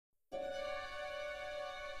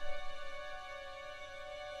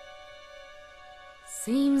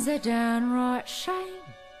Seems a downright shame.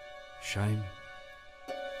 Shame?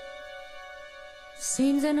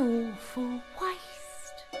 Seems an awful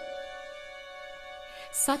waste.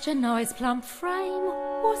 Such a nice plump frame.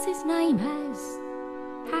 What's his name?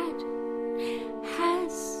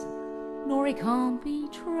 Has, nor he can't be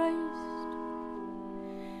traced.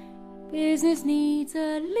 Business needs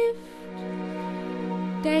a lift,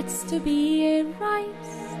 debts to be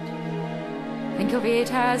erased. Think of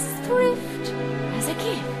it as thrift, as a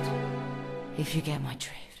gift, if you get my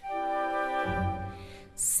drift.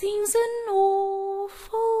 Seems an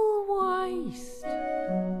awful waste.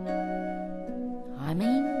 I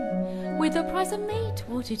mean, with the price of meat,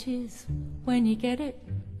 what it is, when you get it,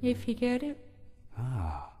 if you get it.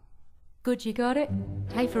 Ah. Good you got it.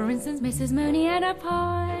 Take for instance Mrs. Mooney and a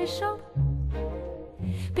pie shop.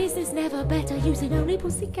 Business never better, using only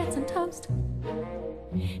pussycats and toast.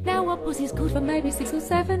 Now a pussy's good for maybe 6 or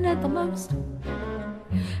 7 at the most.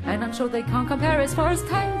 And I'm sure they can't compare as far as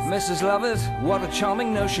taste. Mrs. Lovett, what a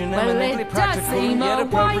charming notion, Well, eminently it does practical, seem yet a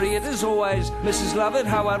appropriate as always. Mrs. Lovett,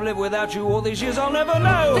 how I've lived without you all these years, I'll never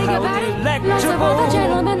know. Think How about it. delectable. Lots of other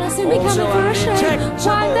gentlemen are soon becoming Also for a show. undetectable.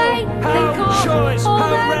 While they think How of choice, all how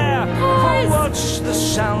their rare. pies. For what's the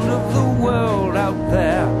sound of the world out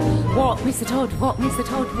there? What, Mr. Todd, what, Mr.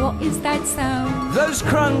 Todd, what is that sound? Those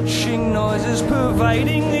crunching noises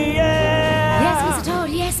pervading the air. Yes, Mr. Todd,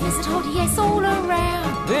 yes, Mr. Todd, yes, all around.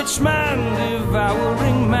 It's man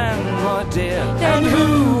devouring man, my dear. Then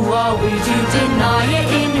who are we to deny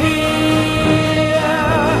it in here?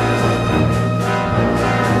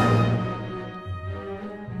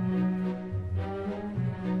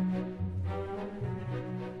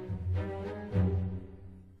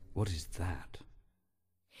 What is that?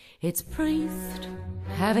 It's priest,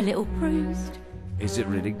 have a little priest. Is it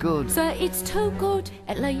really good? So it's too good,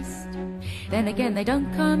 at least. Then again, they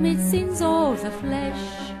don't commit sins of the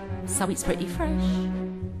flesh, so it's pretty fresh.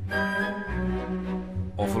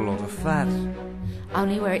 Awful lot of fat.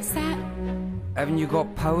 Only where it's at. Haven't you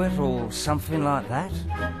got poet or something like that?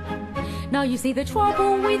 No, you see, the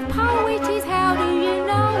trouble with poet is how do you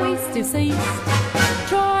know it's deceased?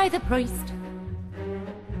 Try the priest.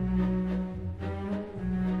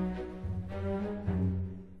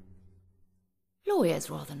 Lawyer's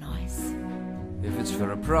rather nice. If it's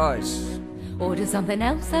for a price. Order something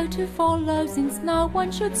else though to follow, since no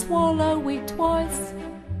one should swallow it twice.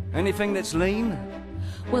 Anything that's lean?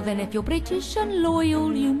 Well then, if you're British and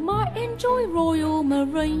loyal, you might enjoy Royal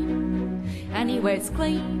Marine. Anywhere it's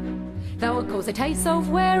clean, though of course it tastes of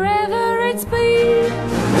wherever it's been.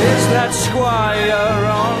 Is that squire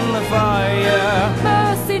on the fire?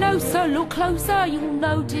 Mercy no sir, look closer, you'll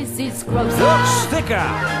notice it's grosser. Looks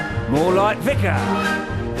thicker, more like vicar.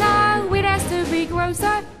 No, it has to be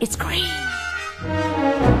grosser, it's green.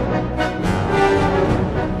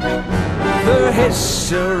 The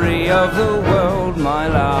history of the world, my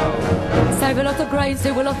love, Save a lot of graves,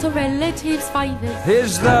 do a lot of relatives' favours.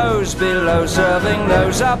 is those below serving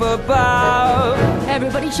those up above.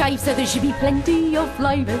 Everybody shaves, so there should be plenty of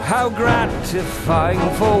flavours. How gratifying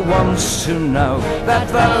for once to know that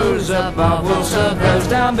those above will serve those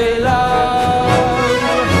down below.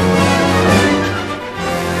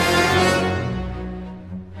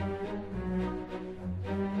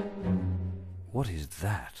 What is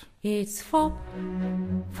that? It's fop,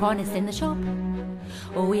 finest in the shop.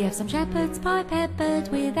 Oh, we have some shepherd's pie peppered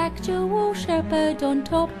with actual shepherd on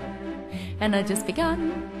top. And I just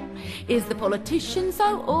begun. Is the politician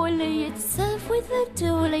so oily? It's served with a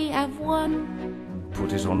doily. Have one.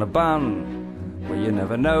 Put it on a bun, where you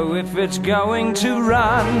never know if it's going to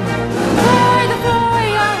run. Fry the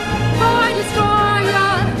fryer, fry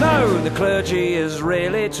destroyer. No, the clergy is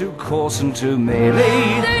really too coarse and too merely.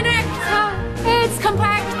 The nectar, it's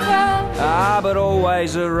compactor. Ah, but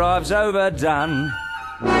always arrives overdone.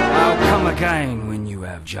 I'll come again when you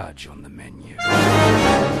have judge on the menu.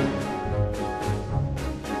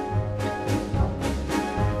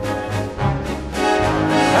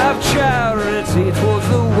 Have charity towards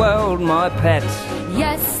the world, my pet.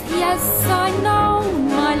 Yes, yes, I know,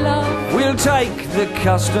 my love. We'll take the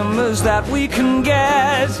customers that we can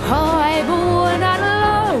get. High-born and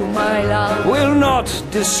low, my love. We'll not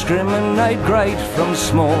discriminate great from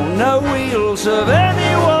small. No, we'll serve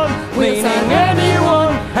anyone, We'll meaning serve